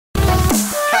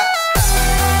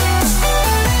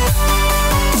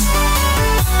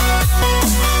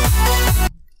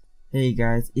Hey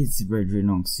guys, it's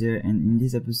Redrinox here, and in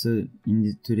this episode,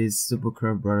 today's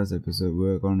SuperCraftBrothers episode,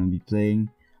 we're gonna be playing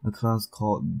a class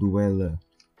called Dweller.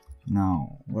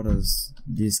 Now, what does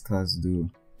this class do?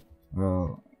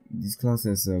 Well, this class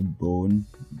has a bone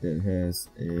that has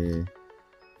a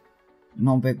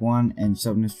knockback 1 and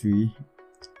sharpness 3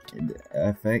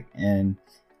 effect, and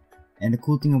the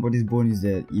cool thing about this bone is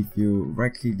that if you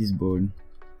right click this bone,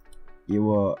 it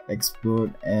will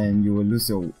explode and you will lose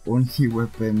your only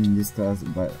weapon in this class.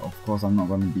 But of course I'm not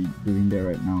going to be doing that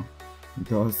right now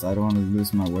because I don't want to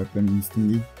lose my weapon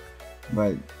instantly.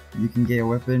 But you can get your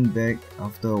weapon back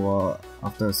after a while,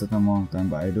 after a certain amount of time,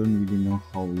 but I don't really know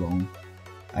how long.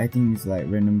 I think it's like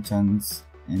random chance,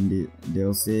 and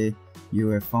they'll say you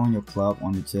have found your club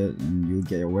on the chat and you'll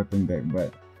get your weapon back,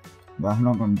 but I'm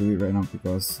not going to do it right now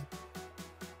because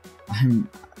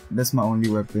that's my only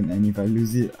weapon, and if I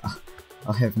lose it,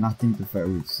 I'll have nothing to fight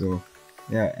with. So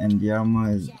yeah, and the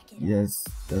armor is, yes,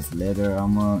 that's leather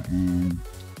armor,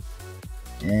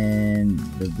 and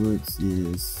the boots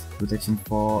is protection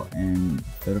 4 and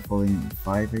feather falling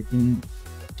 5, I think,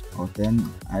 or 10,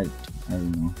 I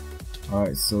don't know.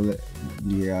 Alright, so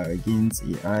we are against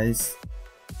ice,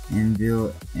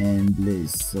 anvil and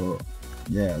blaze. So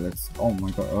yeah, oh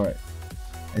my god. Alright,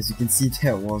 as you can see,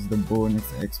 that was the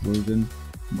bonus explosion,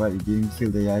 but it didn't kill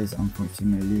the ice,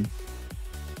 unfortunately.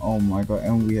 Oh my god,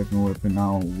 and we have no weapon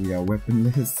now. We are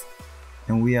weaponless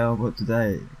and we are about to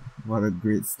die. What a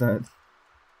great start.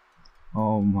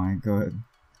 Oh my god.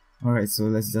 Alright, so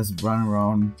let's just run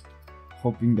around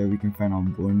hoping that we can find our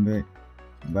bone back,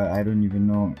 but I don't even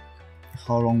know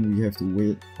how long we have to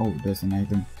wait. Oh, there's an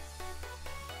item,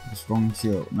 the strong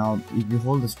shield. Now if you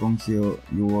hold the strong shield,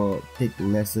 you will take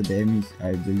lesser damage,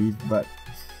 I believe, but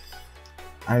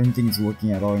I don't think it's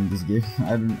working at all in this game.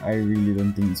 I really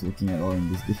don't think it's working at all in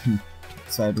this game.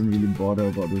 So I don't really bother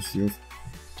about those shields.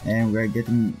 And we're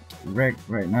getting wrecked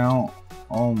right now.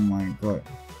 Oh my god.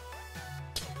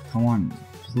 Come on,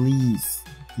 please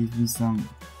give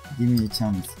me a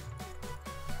chance.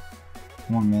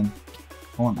 Come on, man.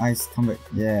 Come on, ice, come back.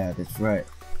 Yeah, that's right.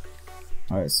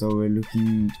 Alright, so we're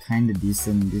looking kinda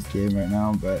decent in this game right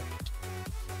now, but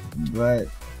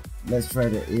let's try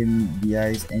to aim the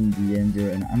ice and the anvil,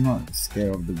 and I'm not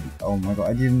scared of the... Oh my god,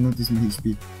 I didn't notice my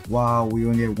HP. Wow, we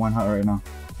only have 1 heart right now.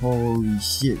 Holy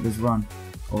shit, let's run.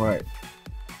 Alright.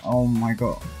 Oh my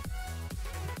god.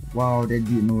 Wow, that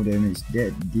did no damage.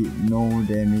 That did no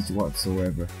damage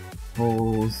whatsoever.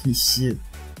 Holy shit.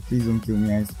 Please don't kill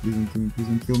me, ice. Please don't kill me. Please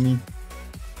don't kill me.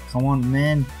 Come on,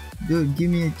 man. Dude,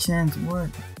 give me a chance. What?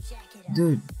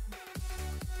 Dude,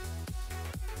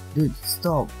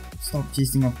 stop. Stop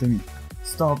chasing after me.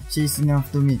 Stop chasing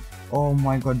after me. Oh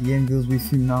my god, the anvil's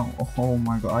with him now. Oh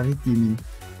my god, are they teaming?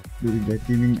 Dude, they're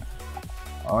teaming.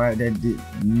 Alright, that did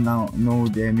no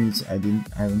damage. I don't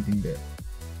think that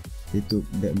they took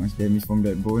that much damage from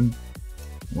that bone.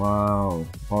 Wow,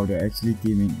 they're actually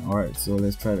teaming. Alright, so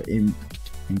let's try to aim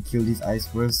and kill this ice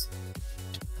first.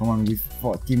 Come on, we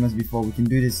fought teamers before. We can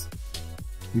do this.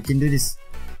 We can do this.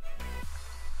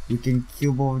 We can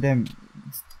kill both of them.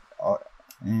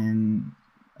 And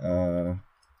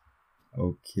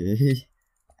okay,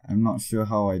 I'm not sure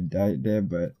how I died there,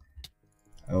 but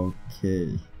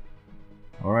okay.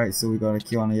 Alright, so we got a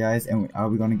kill on the ice, and are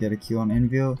we gonna get a kill on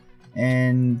anvil?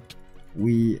 And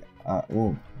we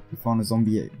oh, we found a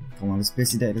zombie. Come on, let's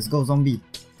place it there. Let's go, zombie.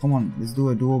 Come on, let's do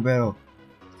a duo battle.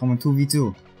 Come on,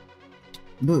 2v2.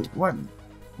 Dude, why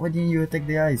didn't you attack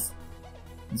the ice?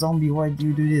 Zombie, why do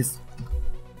you do this?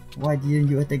 Why didn't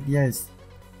you attack the ice?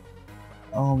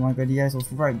 Oh my god, the ice was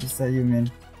right beside you,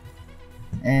 man.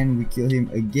 And we kill him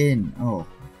again. Oh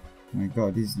my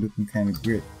god, this is looking kinda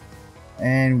great.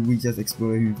 And we just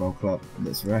exploded him with our club.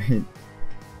 That's right.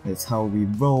 That's how we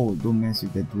roll. Don't mess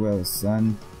with the dweller,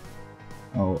 son.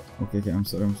 Oh, okay, I'm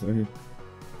sorry.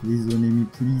 Please don't aim me.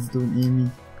 Please don't aim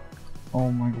me.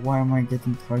 Oh my god, why am I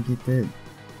getting targeted?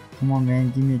 Come on,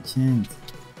 man, give me a chance.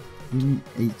 Give me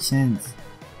a chance.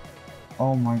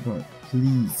 Oh my god,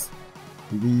 please.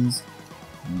 Please.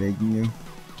 I'm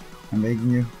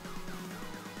begging you.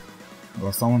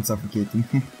 Oh, someone's suffocating.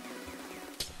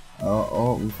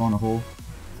 Oh, we found a hole.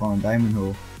 Found a diamond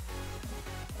hole.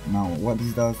 Now, what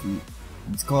this does,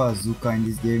 it's called a Zuka in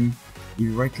this game. If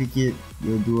you right click it,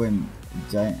 you'll do a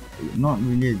giant, not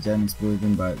really a giant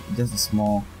explosion, but just a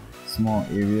small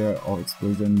area of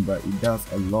explosion, but it does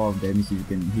a lot of damage if you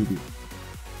can hit it.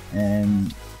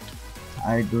 And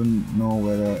I don't know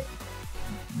whether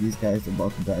this guy is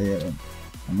about to die yet or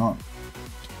not,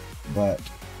 but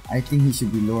I think he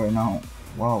should be low right now.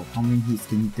 Wow, how many hits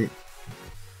can he take?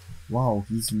 Wow,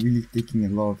 he's really taking a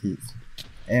lot of hits.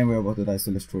 And we're about to die,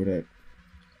 so let's throw that.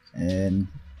 and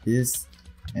this,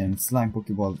 and slime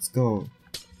Pokeball. Let's go.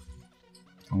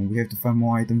 We have to find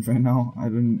more items right now. I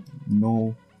don't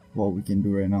know what we can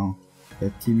do right now.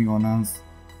 They're teaming on us,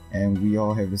 and we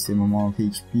all have the same amount of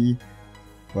HP,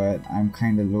 but I'm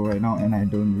kinda low right now and I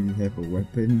don't really have a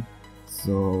weapon.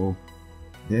 So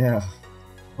yeah.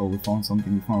 Oh, we found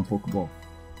something. We found a Pokeball.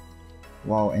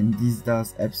 Wow, and this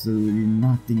does absolutely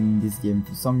nothing in this game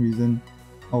for some reason.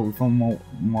 Oh, we found more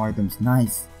items.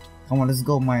 Nice. Come on, let's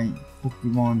go, my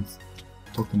Pokemons,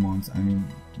 I mean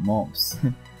mobs.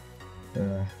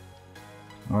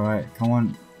 Alright, come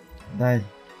on, die.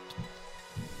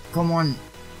 Come on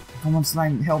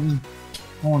slime, help me.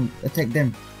 Come on, attack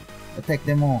them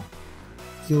all,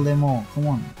 kill them all. Come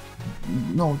on.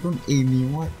 No, don't aim me.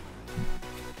 What?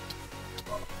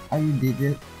 Are you dead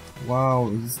yet?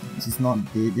 Wow, she's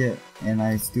not dead yet, and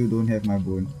I still don't have my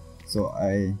bone, so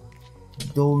I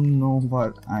don't know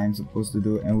what I'm supposed to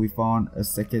do. And we found a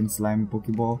second slime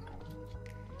Pokeball,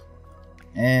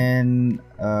 and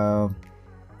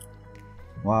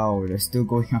wow, they're still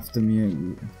going after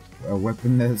me. A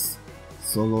weaponless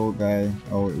solo guy.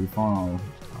 Oh, we found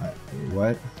our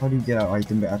what? How do you get our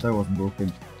item back? I thought it was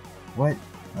broken. What?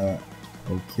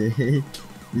 Okay.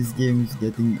 This game is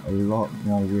getting a lot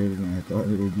more weird than I thought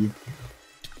it would be.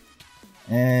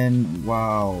 And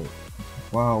wow,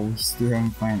 we still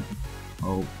haven't found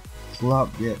our club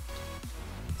yet.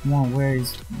 Come on, where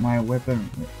is my weapon?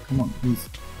 Come on, please.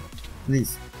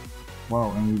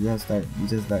 Wow, and we just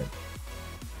died.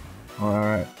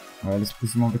 Alright, let's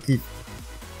push him off the cliff.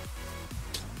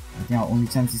 I think our only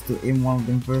chance is to aim one of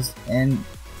them first and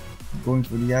going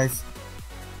for the ice.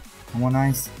 Come on,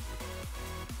 ice.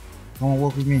 Come on,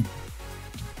 work with me.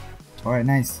 Alright,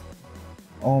 nice.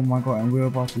 Oh my god, and we're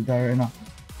about to die right now.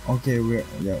 Okay, we're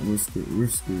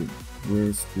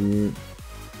screwed.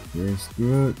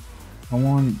 Come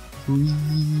on,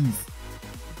 please.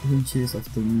 Don't chase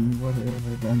after me. What have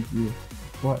I done to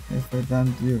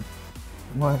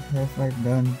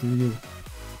you?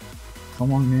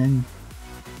 Come on, man.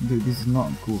 Dude, this is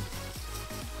not cool.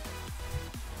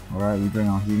 Alright, we drank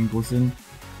our healing potion.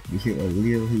 We hit a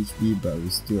little HP, but we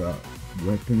still are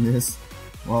weaponless.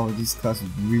 Wow, this class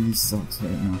really sucks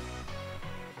right now.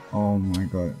 Oh my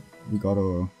god, we got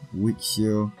a weak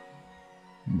shield.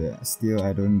 Still,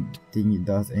 I don't think it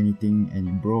does anything, and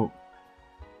it broke.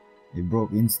 It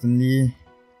broke instantly,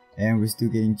 and we're still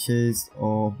getting chased.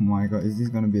 Oh my god, is this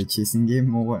gonna be a chasing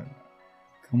game or what?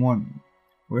 Come on,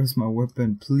 where's my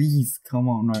weapon? Please, come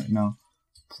on right now.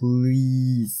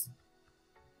 Please.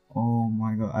 Oh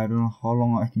my god, I don't know how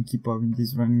long I can keep up in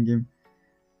this running game.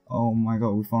 Oh my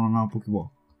god, we found another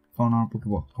Pokeball. Come on,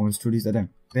 let's throw this at them.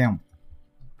 Bam.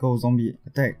 Go, zombie.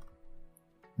 Attack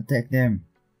them.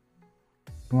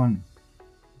 Come on.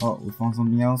 Oh, we found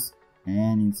something else,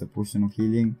 and it's a potion of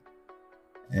healing,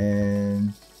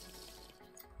 and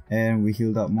we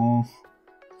healed up more.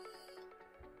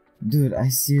 Dude, I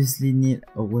seriously need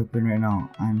a weapon right now.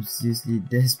 I'm seriously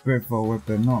desperate for a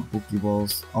weapon, not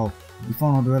Pokeballs. Oh, we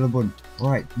found our Dweller Bone.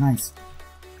 Alright, nice.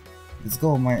 Let's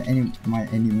go, my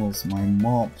animals, my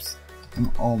mobs. And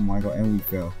oh my god, and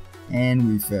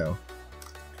we fell.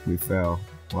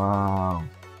 Wow.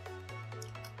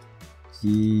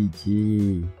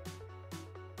 GG.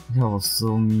 That was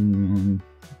so mean, man.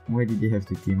 Why did they have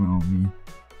to team out on me?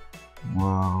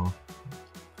 Wow.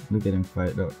 Look at them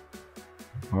fight up.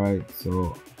 Alright,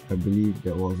 so I believe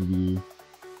that was the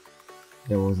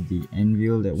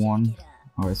Anvil that won.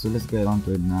 Alright, so let's get on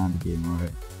to another game.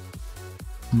 Alright.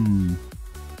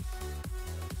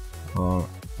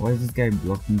 Why is this guy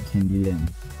blocking Candyland?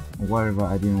 Whatever,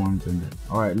 I didn't want to join that.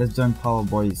 Alright, let's join Power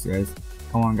Bodies, guys.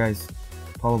 Come on, guys.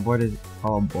 Power Bodies,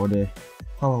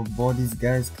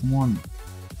 guys. Come on.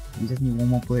 We just need one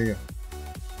more player.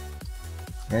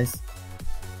 Guys,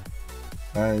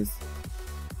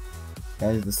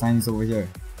 the sign is over here.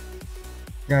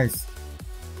 Guys.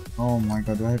 Oh my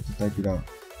god, do I have to type it out?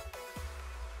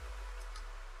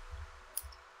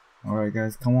 Alright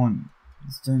guys, come on.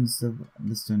 Let's join the server.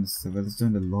 Let's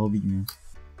join the lobby, man.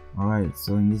 Alright,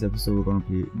 so in this episode we're gonna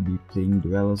be playing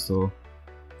Dweller, so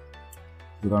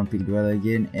we're gonna pick Dweller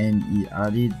again, and are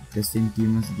they the same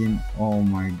teamers again? Oh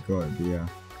my god, they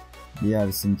are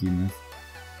the same teamers.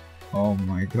 Oh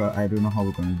my god, I don't know how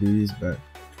we're gonna do this, but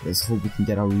let's hope we can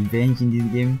get our revenge in this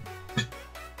game.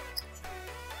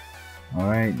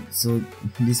 Alright, so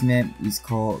this map is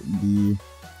called the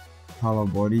Power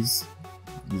Bodies.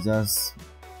 It's just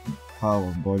pile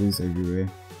of bodies everywhere.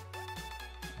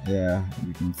 Yeah,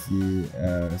 you can see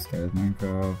Skylar's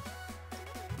Minecraft,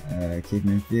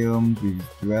 Caveman Films with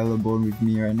Dweller Bone with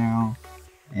me right now.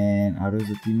 And are those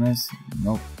the teamers?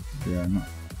 Nope, they are not.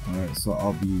 Alright, so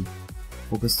I'll be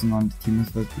focusing on the teamers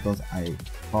first because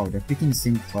wow, they're picking the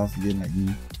same class again like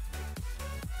me.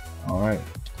 Alright,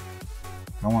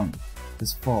 come on,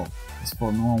 just fall. No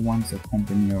one wants a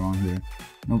company around here.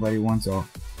 Nobody wants a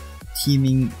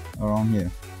teaming around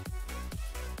here.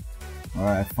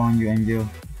 Alright, I found you, Angel.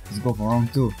 Let's go for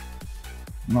round 2.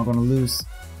 I'm not gonna lose.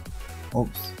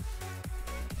 Oops.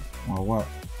 Wow,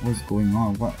 what's going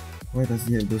on? Why does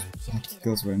he have those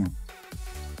particles right now?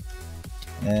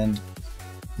 And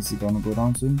is he gonna go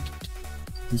down soon?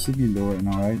 He should be low right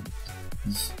now, right?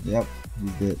 Yep,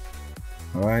 he's dead.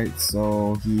 Alright,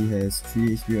 so he has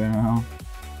 3 HP right now.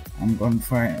 I'm gonna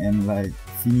try and like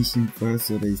finish him first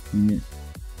so that his teammate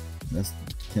just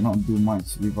cannot do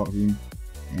much without him.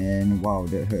 And wow,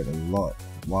 that hurt a lot.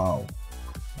 Wow.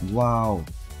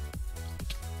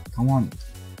 Come on.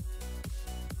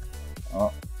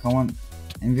 Come on,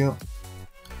 Angel.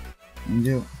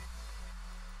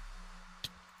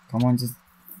 Come on, just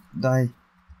die.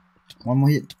 One more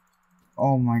hit.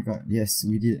 Oh my god, yes,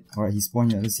 we did. Alright, he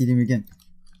spawned here. Let's hit him again.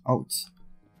 Ouch.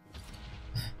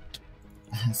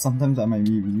 Sometimes I might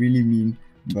be really mean,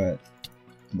 but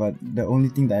the only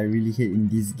thing that I really hate in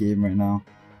this game right now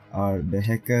are the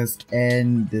hackers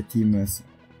and the teamers,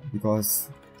 because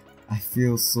I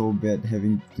feel so bad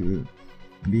having to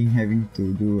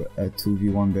do a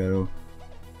 2v1 battle.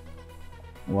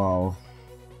 Wow.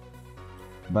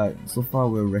 But so far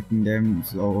we're wrecking them,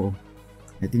 so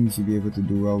I think we should be able to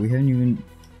do well. We haven't even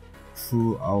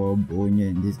threw our bow yet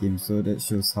in this game, so that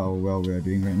shows how well we are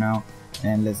doing right now.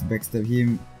 And let's backstab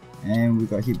him, and we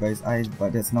got hit by his eyes,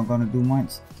 but that's not gonna do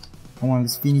much. Come on,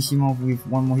 let's finish him off with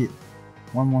one more hit.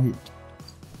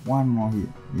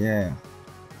 Yeah,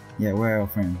 where are your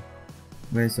friend?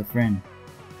 Where's your friend?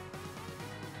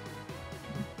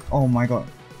 Oh my god.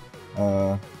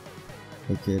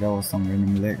 Okay, that was some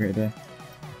random lag right there.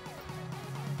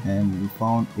 And we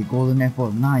found a golden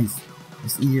apple. Nice.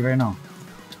 Let's eat it right now.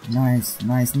 Nice.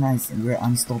 We're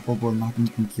unstoppable. Nothing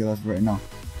can kill us right now.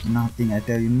 Nothing, I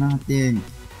tell you, nothing.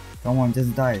 Come on,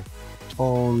 just die.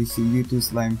 Holy shit, you two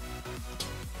slime.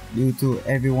 You two,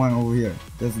 everyone over here.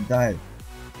 Just die.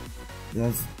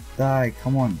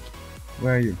 Come on.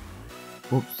 Where are you?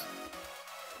 Oops.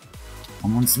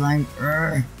 Come on, slime.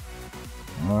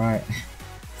 Alright.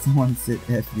 Someone said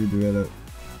F you develop.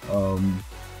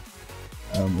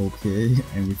 Okay,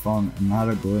 and we found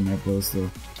another golden apple, so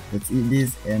let's eat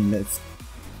this and let's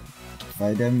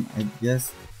fight them, I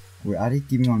guess. Wait, are they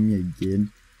teaming on me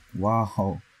again?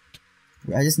 Wow.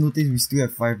 Wait, I just noticed we still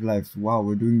have 5 lives. Wow,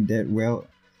 we're doing that well.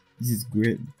 This is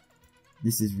great.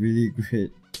 This is really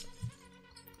great.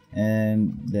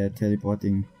 And they're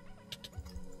teleporting.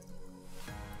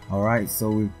 Alright, so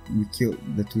we killed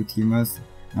the 2 teamers.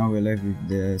 Now we're left with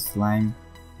the slime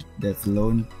that's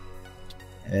alone.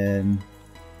 And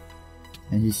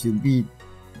he should be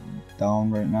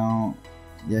down right now.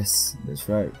 Yes, that's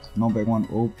right. Knockback 1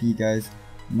 OP, guys.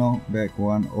 Knockback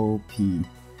 1 OP.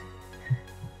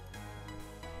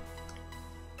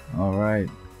 Alright,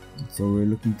 so we're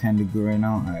looking kinda good right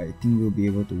now. I think we'll be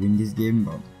able to win this game,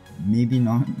 but maybe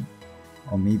not.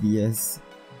 Or maybe yes.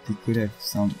 He could have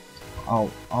some. Ow.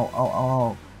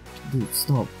 Dude,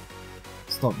 stop,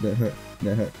 that hurt.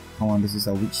 Come on, this is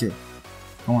our weak shit.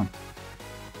 Come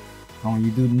on,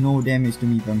 you do no damage to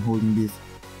me if I'm holding this.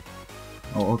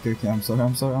 Oh, okay, I'm sorry. I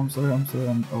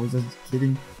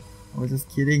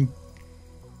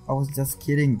was just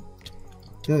kidding.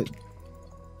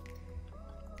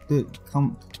 Dude,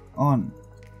 come on.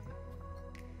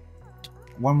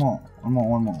 One more. One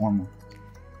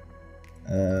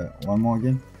more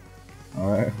again.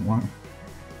 Alright, one.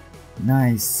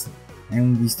 Nice.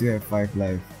 And we still have 5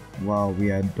 life. Wow,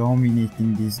 we are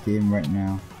dominating this game right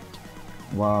now.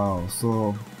 Wow,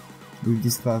 so with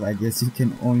this class, I guess you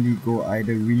can only go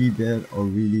either really bad or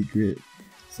really great.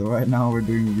 So right now we're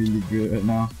doing really good right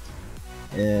now,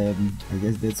 and I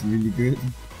guess that's really good.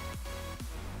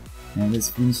 And let's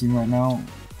finish him right now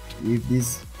with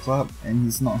this club, and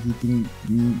he's not hitting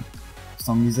me for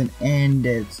some reason, and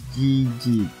that's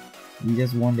GG. We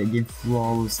just won that game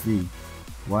flawlessly.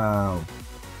 Wow.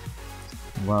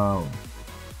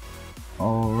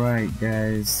 Alright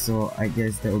guys, so I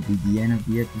guess that will be the end of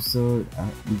the episode.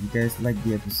 If you guys like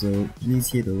the episode, please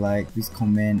hit a like, please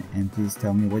comment, and please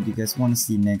tell me what you guys want to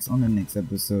see next on the next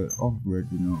episode of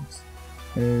Redrinox.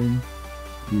 And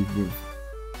if you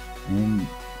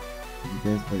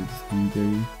guys like this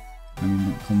commentary,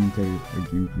 not commentary, a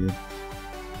gameplay,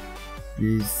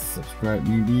 please subscribe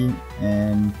maybe,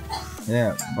 and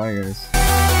yeah, bye guys.